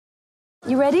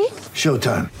You ready?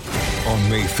 Showtime. On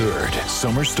May 3rd,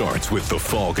 summer starts with The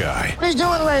Fall Guy. Let's do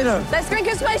it later. Let's drink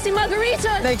a spicy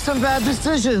margarita. Make some bad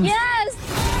decisions.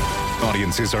 Yes!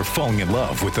 Audiences are falling in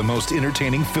love with the most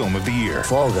entertaining film of the year.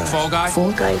 Fall Guy. Fall Guy?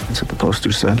 Fall Guy. That's what the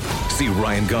poster said. See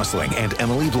Ryan Gosling and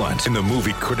Emily Blunt in the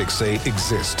movie critics say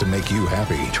exists to make you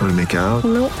happy. Trying to make it out?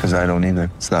 Nope. Because I don't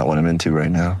either. It's not what I'm into right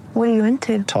now. What are you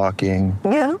into? Talking.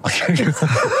 Yeah.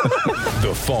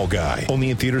 The Fall Guy.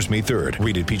 Only in theaters May 3rd.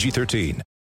 Rated PG-13.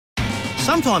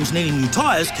 Sometimes needing new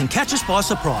tyres can catch us by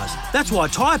surprise. That's why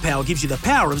Tyre Power gives you the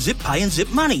power of Zip Pay and Zip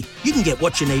Money. You can get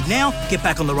what you need now, get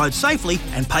back on the road safely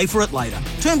and pay for it later.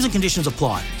 Terms and conditions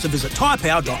apply. So visit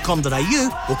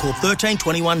tyrepower.com.au or call 13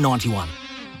 21 91.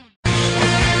 On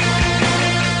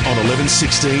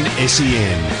 11:16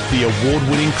 SEN, the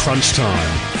award-winning crunch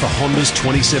time for Honda's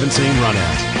 2017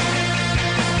 run-out.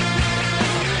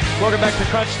 Welcome back to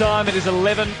Crunch Time. It is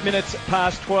 11 minutes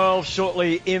past 12.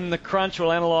 Shortly in the Crunch, we'll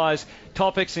analyse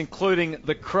topics including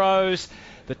the Crows,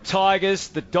 the Tigers,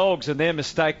 the Dogs and their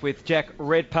mistake with Jack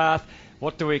Redpath.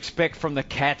 What do we expect from the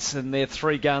Cats and their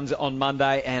three guns on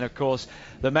Monday? And, of course,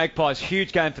 the Magpies,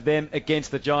 huge game for them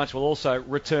against the Giants, will also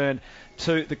return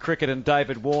to the cricket and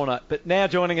David Warner. But now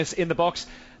joining us in the box,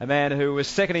 a man who was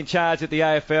second in charge at the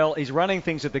AFL. He's running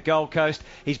things at the Gold Coast.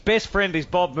 His best friend is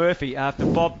Bob Murphy after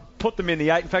Bob put them in the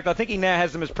 8. In fact, I think he now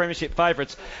has them as premiership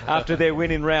favourites after their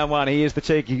win in round 1. He is the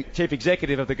chief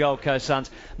executive of the Gold Coast Suns.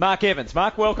 Mark Evans.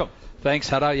 Mark, welcome. Thanks,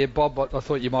 Hutto. Yeah, Bob, I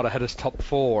thought you might have had us top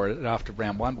 4 after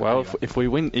round 1. Well, if we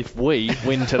win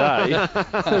today,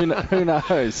 who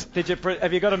knows?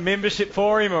 Have you got a membership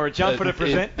for him or a jumper to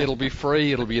present? It'll be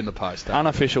free. It'll be in the post.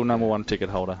 Unofficial number 1 ticket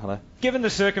holder. Hello. Given the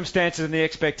circumstances and the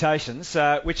expectations,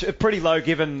 which are pretty low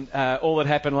given all that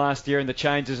happened last year and the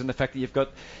changes and the fact that you've got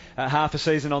half a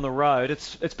season on the road,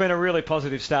 it's been a really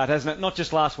positive start, hasn't it? Not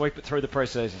just last week, but through the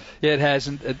pre-season. Yeah, it has.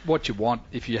 And what you want,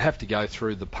 if you have to go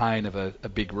through the pain of a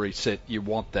big reset, you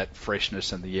want that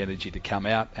freshness and the energy to come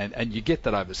out. And you get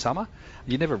that over summer.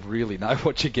 You never really know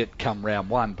what you get come round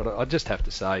 1. But I just have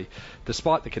to say,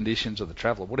 despite the conditions or the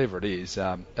travel, whatever it is,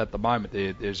 at the moment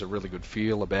there's a really good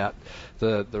feel about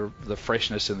the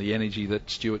freshness and the energy that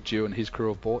Stuart Dew and his crew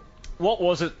have brought. What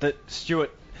was it that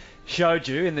Stuart showed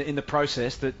you in the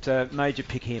process that made you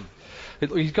pick him?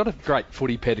 He's got a great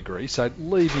footy pedigree, so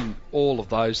leaving all of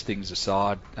those things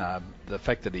aside, the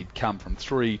fact that he'd come from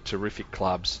 3 terrific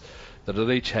clubs that had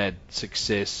each had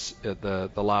success at the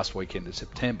last weekend of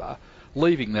September,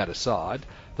 leaving that aside,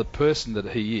 the person that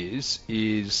he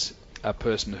is a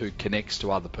person who connects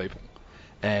to other people.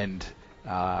 And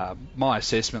my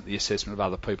assessment, the assessment of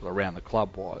other people around the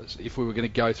club was, if we were going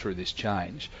to go through this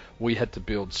change, we had to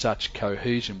build such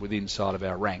cohesion within inside of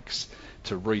our ranks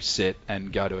to reset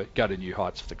and go to new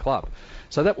heights for the club.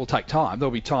 So that will take time.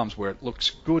 There'll be times where it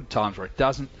looks good, times where it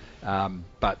doesn't,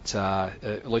 but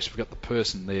at least we've got the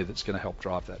person there that's going to help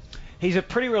drive that. He's a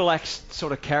pretty relaxed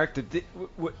sort of character.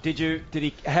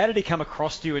 How did he come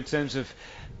across to you in terms of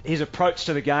his approach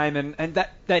to the game and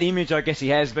that image? I guess he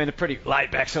has been a pretty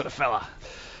laid-back sort of fella.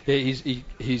 Yeah,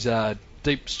 he's a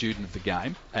deep student of the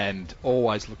game and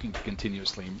always looking to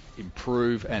continuously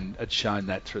improve, and it's shown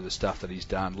that through the stuff that he's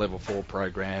done. Level 4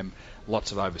 program,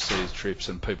 lots of overseas trips,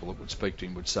 and people that would speak to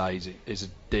him would say he's a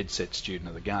dead-set student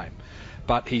of the game.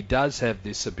 But he does have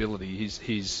this ability.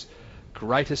 His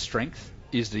greatest strength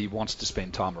is that he wants to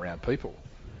spend time around people.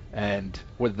 And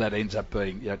whether that ends up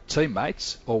being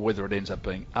teammates or whether it ends up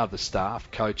being other staff,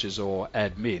 coaches or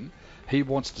admin, he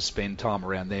wants to spend time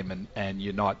around them and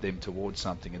unite them towards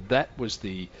something. And that was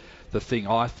the thing,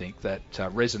 I think, that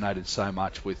resonated so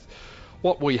much with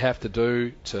what we have to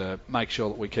do to make sure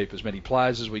that we keep as many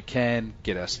players as we can,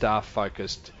 get our staff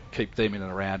focused, keep them in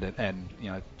and around and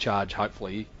charge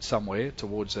hopefully somewhere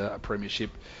towards a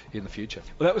premiership in the future.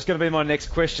 Well, that was going to be my next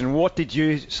question. What did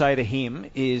you say to him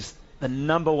is the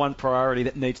number 1 priority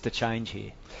that needs to change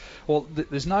here? Well,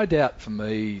 there's no doubt for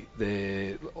me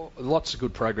there are lots of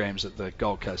good programs at the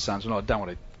Gold Coast Suns, and I don't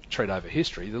want to tread over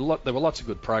history. There were lots of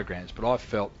good programs, but I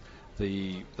felt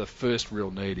the first real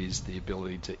need is the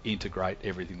ability to integrate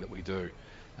everything that we do.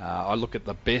 I look at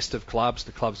the best of clubs,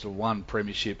 the clubs that have won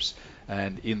premierships,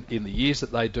 and in the years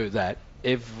that they do that,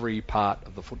 every part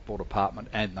of the football department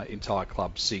and the entire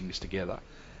club sings together.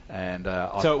 And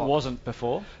so it wasn't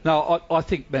before? No, I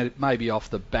think that maybe off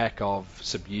the back of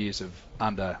some years of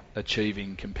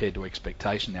underachieving compared to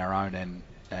expectation, our own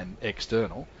and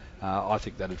external, I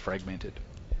think that had fragmented.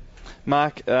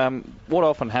 Mark, what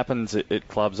often happens at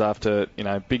clubs after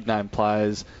big name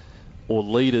players or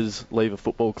leaders leave a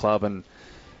football club and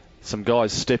some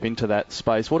guys step into that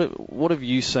space? What have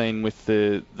you seen with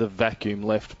the vacuum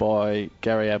left by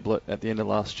Gary Ablett at the end of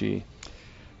last year?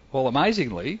 Well,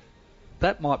 amazingly,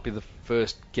 that might be the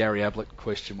first Gary Ablett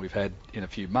question we've had in a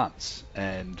few months.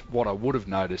 And what I would have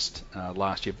noticed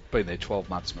last year, been there 12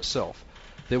 months myself,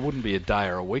 there wouldn't be a day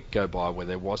or a week go by where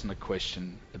there wasn't a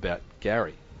question about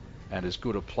Gary. And as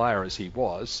good a player as he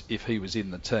was, if he was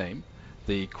in the team,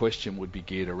 the question would be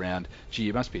geared around, gee,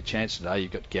 you must be a chance today,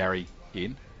 you've got Gary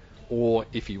in. Or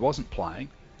if he wasn't playing,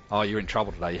 oh, you're in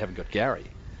trouble today, you haven't got Gary.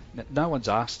 No one's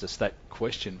asked us that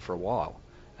question for a while.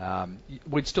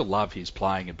 We'd still love his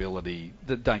playing ability.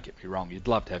 Don't get me wrong, you'd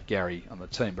love to have Gary on the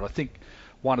team, but I think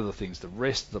one of the things the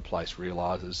rest of the place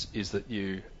realises is that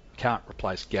you can't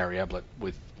replace Gary Ablett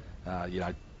with,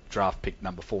 draft pick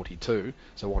number 42.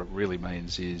 So what it really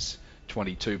means is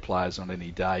 22 players on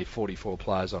any day, 44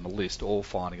 players on a list, all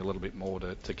finding a little bit more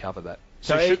to cover that.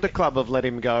 So should the club have let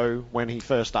him go when he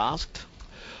first asked?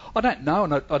 I don't know,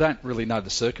 and I don't really know the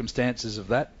circumstances of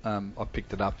that. I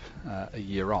picked it up a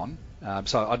year on,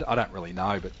 so I don't really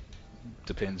know, but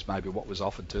depends maybe what was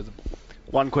offered to them.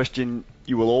 One question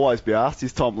you will always be asked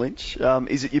is Tom Lynch.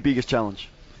 Is it your biggest challenge?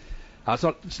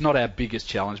 It's not our biggest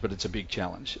challenge, but it's a big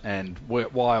challenge. And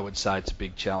why I would say it's a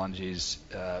big challenge is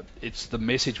it's the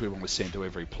message we want to send to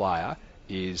every player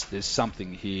is there's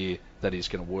something here that is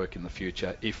going to work in the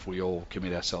future if we all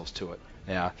commit ourselves to it.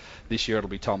 Now, this year it'll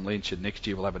be Tom Lynch, and next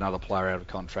year we'll have another player out of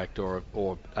contract or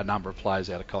a number of players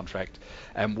out of contract.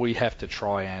 And we have to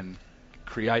try and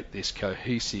create this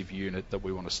cohesive unit that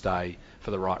we want to stay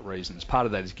for the right reasons. Part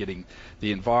of that is getting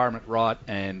the environment right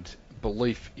and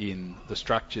belief in the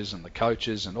structures and the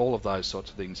coaches and all of those sorts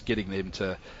of things, getting them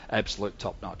to absolute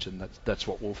top-notch, and that's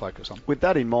what we'll focus on. With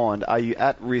that in mind, are you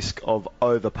at risk of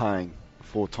overpaying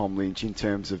for Tom Lynch in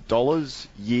terms of dollars,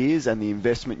 years, and the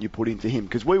investment you put into him?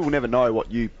 Because we will never know what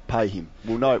you pay him.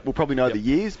 We'll probably know the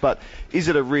years, but is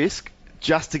it a risk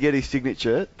just to get his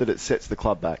signature that it sets the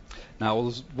club back? No, well,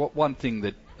 there's one thing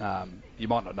that you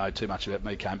might not know too much about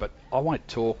me, Kane, but I won't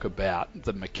talk about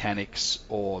the mechanics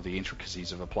or the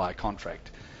intricacies of a player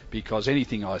contract, because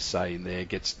anything I say in there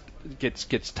gets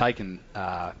taken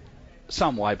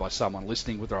some way by someone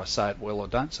listening, whether I say it well or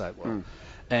don't say it well.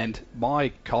 And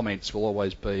my comments will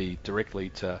always be directly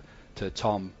to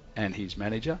Tom and his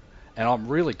manager, and I'm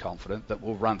really confident that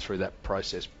we'll run through that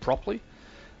process properly.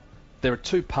 There are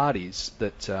two parties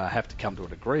that have to come to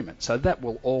an agreement, so that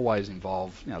will always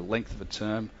involve length of a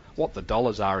term. What the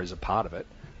dollars are is a part of it,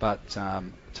 but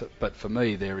for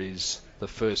me, there is the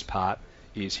first part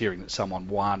is hearing that someone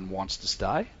wants to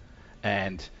stay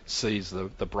and sees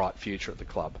the bright future at the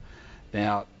club.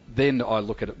 Now, then I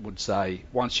look at it and would say,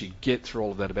 once you get through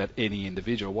all of that about any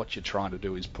individual, what you're trying to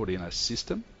do is put in a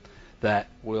system that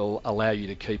will allow you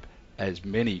to keep as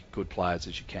many good players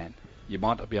as you can. You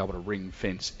might not be able to ring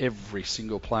fence every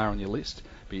single player on your list,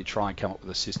 but you try and come up with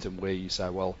a system where you say,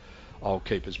 well, I'll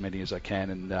keep as many as I can.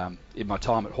 And in my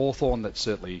time at Hawthorn, that's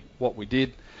certainly what we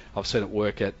did. I've seen it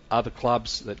work at other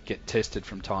clubs that get tested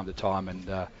from time to time,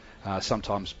 and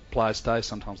sometimes players stay,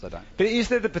 sometimes they don't. But is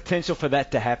there the potential for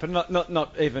that to happen?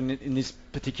 Not even in this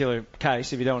particular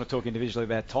case, if you don't want to talk individually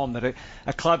about Tom, that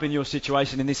a club in your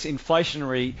situation, in this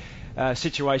inflationary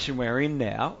situation we're in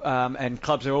now, and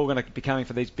clubs are all going to be coming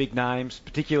for these big names,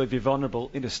 particularly if you're vulnerable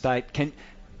interstate,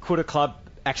 could a club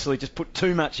actually just put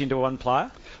too much into one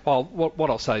player? Well, what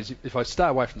I'll say is if I stay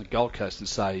away from the Gold Coast and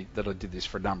say that I did this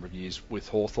for a number of years with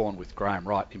Hawthorn, with Graham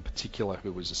Wright in particular,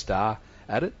 who was a star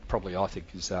at it, probably I think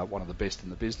is one of the best in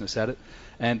the business at it,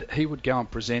 and he would go and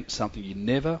present something. You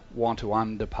never want to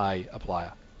underpay a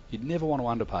player. You'd never want to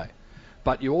underpay.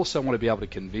 But you also want to be able to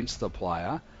convince the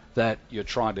player that you're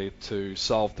trying to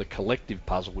solve the collective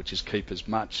puzzle, which is keep as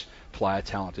much player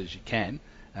talent as you can.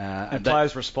 And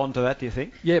players respond to that, do you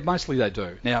think? Yeah, mostly they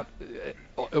do. Now,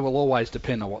 it will always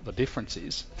depend on what the difference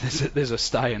is. There's a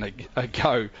stay and a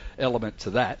go element to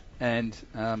that, and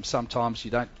sometimes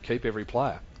you don't keep every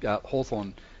player.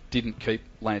 Hawthorn didn't keep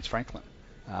Lance Franklin,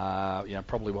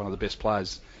 probably one of the best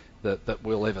players that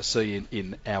we'll ever see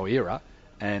in our era,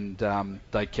 and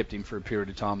they kept him for a period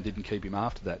of time and didn't keep him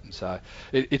after that. And so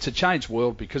it's a changed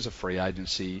world because of free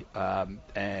agency,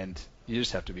 and you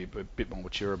just have to be a bit more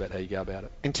mature about how you go about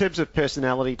it. In terms of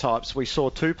personality types, we saw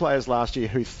two players last year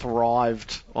who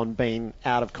thrived on being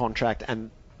out of contract, and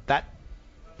that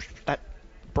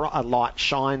bright light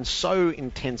shines so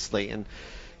intensely, and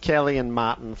Kelly and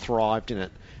Martin thrived in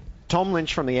it. Tom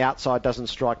Lynch from the outside doesn't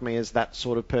strike me as that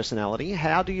sort of personality.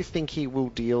 How do you think he will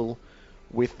deal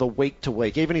with the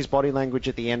week-to-week? Even his body language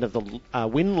at the end of the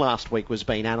win last week was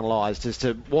being analysed as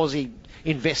to was he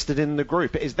invested in the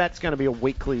group? That's going to be a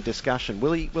weekly discussion.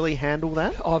 Will he handle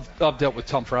that? I've dealt with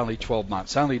Tom for only 12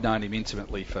 months. Only known him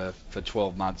intimately for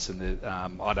 12 months, and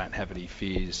I don't have any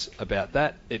fears about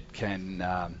that. It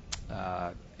can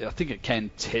I think it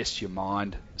can test your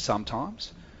mind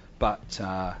sometimes, but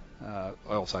I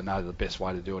also know the best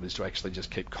way to do it is to actually just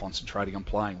keep concentrating on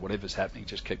playing. Whatever's happening,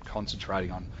 just keep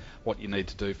concentrating on what you need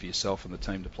to do for yourself and the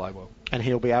team to play well. And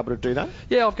he'll be able to do that?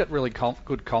 Yeah, I've got really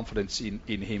good confidence in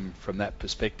him from that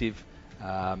perspective.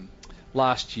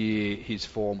 Last year, his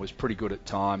form was pretty good at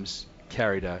times.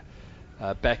 Carried a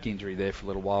back injury there for a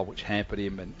little while, which hampered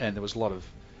him, and there was a lot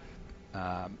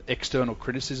of external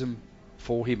criticism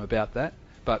for him about that.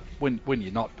 But when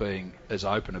you're not being as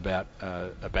open about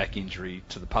a back injury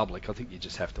to the public, I think you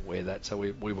just have to wear that. So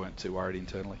we weren't too worried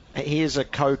internally. He is a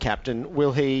co-captain.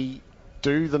 Will he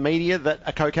do the media that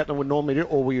a co-captain would normally do,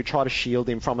 or will you try to shield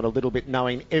him from it a little bit,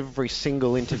 knowing every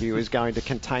single interview is going to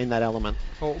contain that element?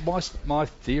 Well, my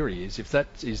theory is if that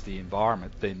is the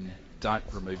environment, then don't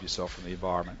remove yourself from the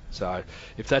environment. So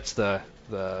if that's the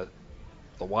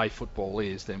way football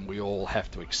is, then we all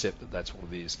have to accept that that's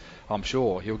what it is. I'm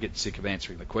sure he'll get sick of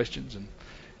answering the questions, and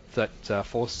if that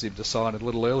forces him to sign a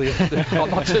little earlier, I'm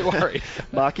not too worried.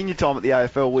 Mark, in your time at the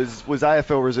AFL, was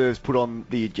AFL reserves put on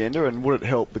the agenda, and would it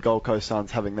help the Gold Coast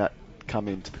Suns having that come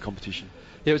into the competition?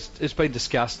 Yeah, it's been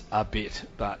discussed a bit,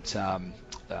 but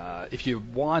if you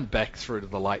wind back through to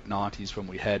the late 90s when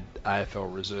we had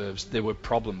AFL reserves, there were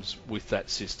problems with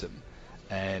that system.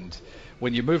 And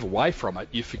when you move away from it,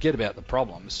 you forget about the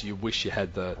problems. You wish you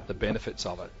had the benefits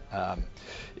of it.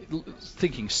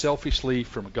 Thinking selfishly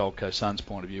from a Gold Coast Suns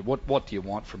point of view, what do you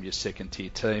want from your second-tier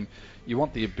team? You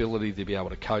want the ability to be able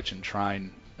to coach and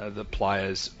train the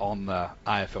players on the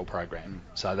AFL program.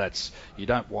 So that's, you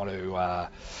don't want to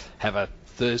have a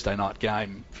Thursday night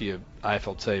game for your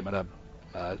AFL team and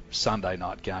a Sunday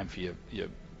night game for your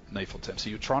NEAFL team. So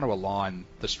you're trying to align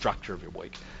the structure of your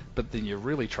week. But then you're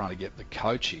really trying to get the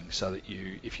coaching so that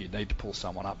if you need to pull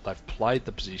someone up, they've played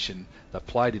the position, they've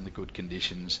played in the good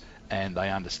conditions, and they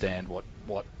understand what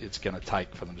it's going to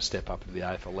take for them to step up to the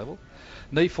AFL level.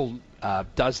 NEAFL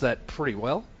does that pretty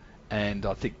well, and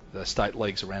I think the state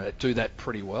leagues around it do that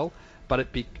pretty well. But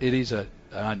it is an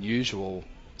unusual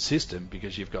system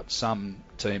because you've got some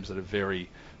teams that are very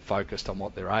focused on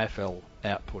what their AFL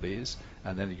output is,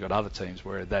 and then you've got other teams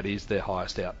where that is their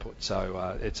highest output.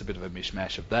 So it's a bit of a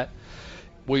mishmash of that.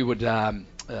 We would, in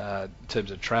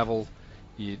terms of travel,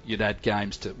 you'd add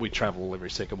games to. We travel every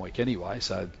second week anyway,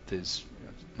 so there's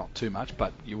not too much,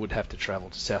 but you would have to travel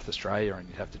to South Australia, and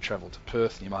you'd have to travel to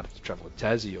Perth, and you might have to travel to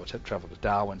Tassie or travel to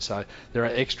Darwin. So there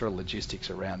are extra logistics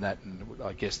around that, and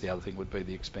I guess the other thing would be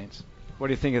the expense. What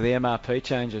do you think of the MRP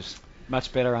changes?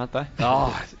 Much better, aren't they?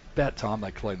 Oh, about time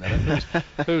they clean that up.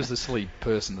 Who was the silly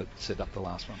person that set up the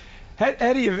last one?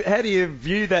 How do you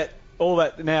view that all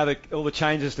the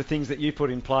changes to things that you put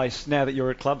in place now that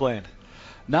you're at Clubland?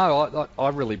 No, I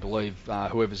really believe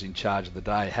whoever's in charge of the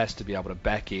day has to be able to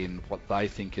back in what they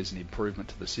think is an improvement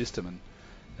to the system.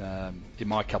 And in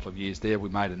my couple of years there, we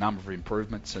made a number of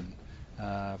improvements,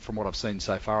 and from what I've seen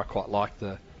so far, I quite like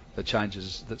the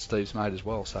changes that Steve's made as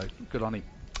well. So good on him.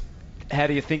 How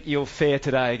do you think you'll fare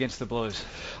today against the Blues?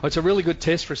 Well, it's a really good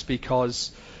test for us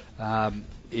because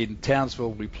in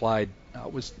Townsville we played,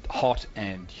 it was hot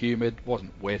and humid,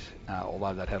 wasn't wet,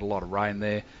 although they'd had a lot of rain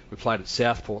there. We played at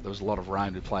Southport, there was a lot of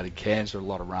rain. We played in Cairns, there was a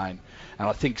lot of rain. And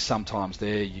I think sometimes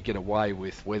there you get away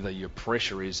with whether your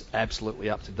pressure is absolutely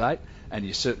up to date, and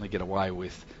you certainly get away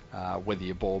with whether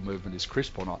your ball movement is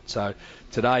crisp or not. So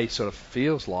today sort of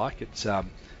feels like it's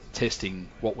testing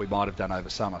what we might have done over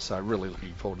summer, so really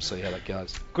looking forward to see how that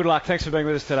goes. Good luck. Thanks for being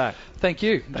with us today. Thank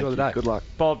you. Enjoy the day. Good luck.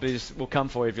 Bob will come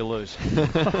for you if you lose.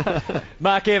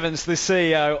 Mark Evans, the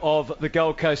CEO of the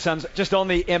Gold Coast Suns. Just on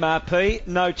the MRP,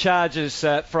 no charges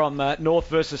from North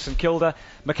versus St Kilda.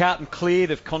 McCartan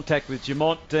cleared of contact with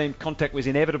Dumont, deemed contact was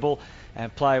inevitable,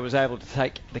 and player was able to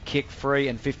take the kick free,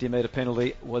 and 50-metre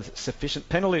penalty was sufficient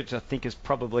penalty, which I think is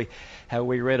probably how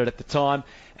we read it at the time.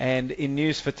 And in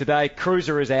news for today,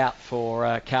 Cruiser is out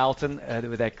for Carlton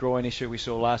with that groin issue we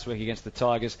saw last week against the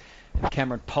Tigers. And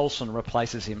Cameron Paulson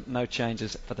replaces him. No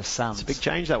changes for the Suns. It's a big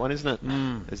change, that one, isn't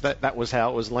it? That was how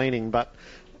it was leaning, but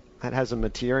that has a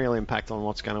material impact on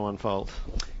what's going to unfold.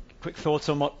 Quick thoughts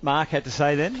on what Mark had to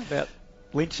say then about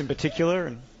Lynch in particular?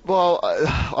 And well,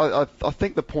 I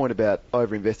think the point about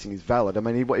over-investing is valid. I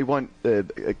mean, he won't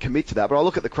commit to that. But I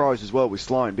look at the Crows as well with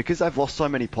Sloane. Because they've lost so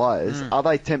many players, are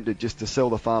they tempted just to sell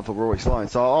the farm for Rory Sloane?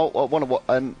 So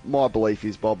and my belief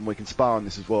is, Bob, and we can spar on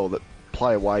this as well, that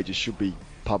player wages should be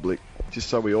public, just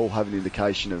so we all have an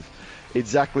indication of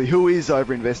exactly who is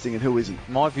over-investing and who isn't.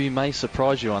 My view may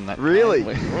surprise you on that. Really?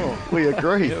 We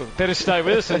agree. Better stay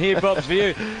with us and hear Bob's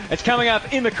view. It's coming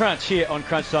up in the Crunch here on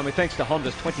Crunch Time. With thanks to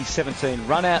Honda's 2017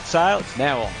 run-out sale. It's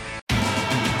now on.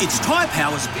 It's Tyre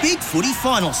Power's Big Footy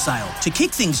Final Sale. To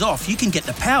kick things off, you can get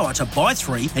the power to buy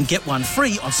 3 and get 1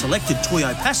 free on selected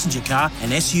Toyo passenger car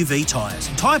and SUV tyres.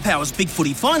 Tyre Power's Big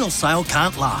Footy Final Sale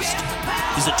can't last.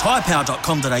 Visit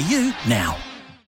tyrepower.com.au now.